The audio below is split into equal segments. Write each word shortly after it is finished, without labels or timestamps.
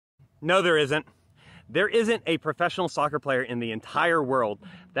No, there isn't. There isn't a professional soccer player in the entire world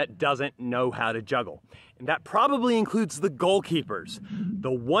that doesn't know how to juggle. And that probably includes the goalkeepers,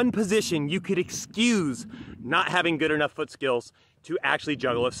 the one position you could excuse not having good enough foot skills to actually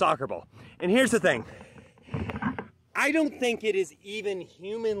juggle a soccer ball. And here's the thing. I don't think it is even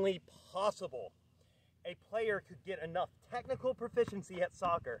humanly possible a player could get enough technical proficiency at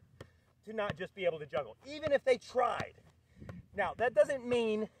soccer to not just be able to juggle, even if they tried. Now, that doesn't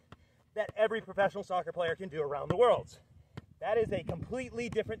mean that every professional soccer player can do around the worlds. That is a completely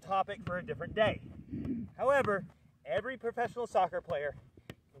different topic for a different day. However, every professional soccer player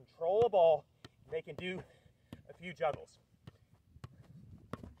can control a ball, and they can do a few juggles.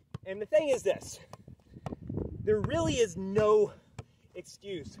 And the thing is this, there really is no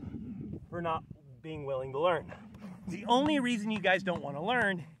excuse for not being willing to learn. The only reason you guys don't want to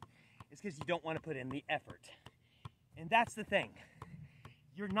learn is because you don't want to put in the effort. And that's the thing.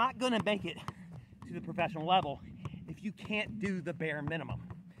 You're not going to make it to the professional level if you can't do the bare minimum.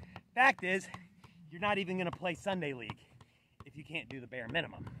 Fact is, you're not even going to play Sunday League if you can't do the bare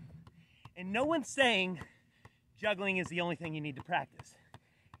minimum. And no one's saying juggling is the only thing you need to practice.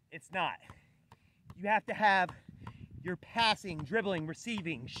 It's not. You have to have your passing, dribbling,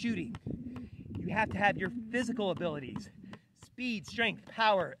 receiving, shooting. You have to have your physical abilities, speed, strength,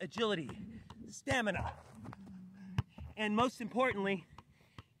 power, agility, stamina. And most importantly,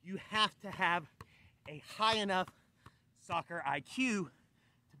 you have to have a high enough soccer IQ to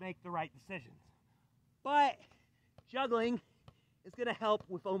make the right decisions. But juggling is going to help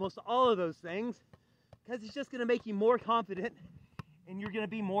with almost all of those things because it's just going to make you more confident and you're going to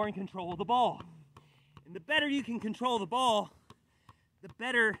be more in control of the ball. And the better you can control the ball, the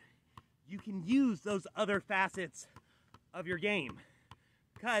better you can use those other facets of your game.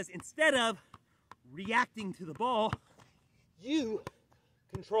 Because instead of reacting to the ball, you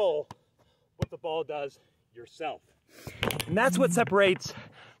control what the ball does yourself. And that's what separates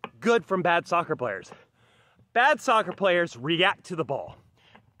good from bad soccer players. Bad soccer players react to the ball.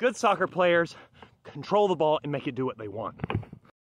 Good soccer players control the ball and make it do what they want.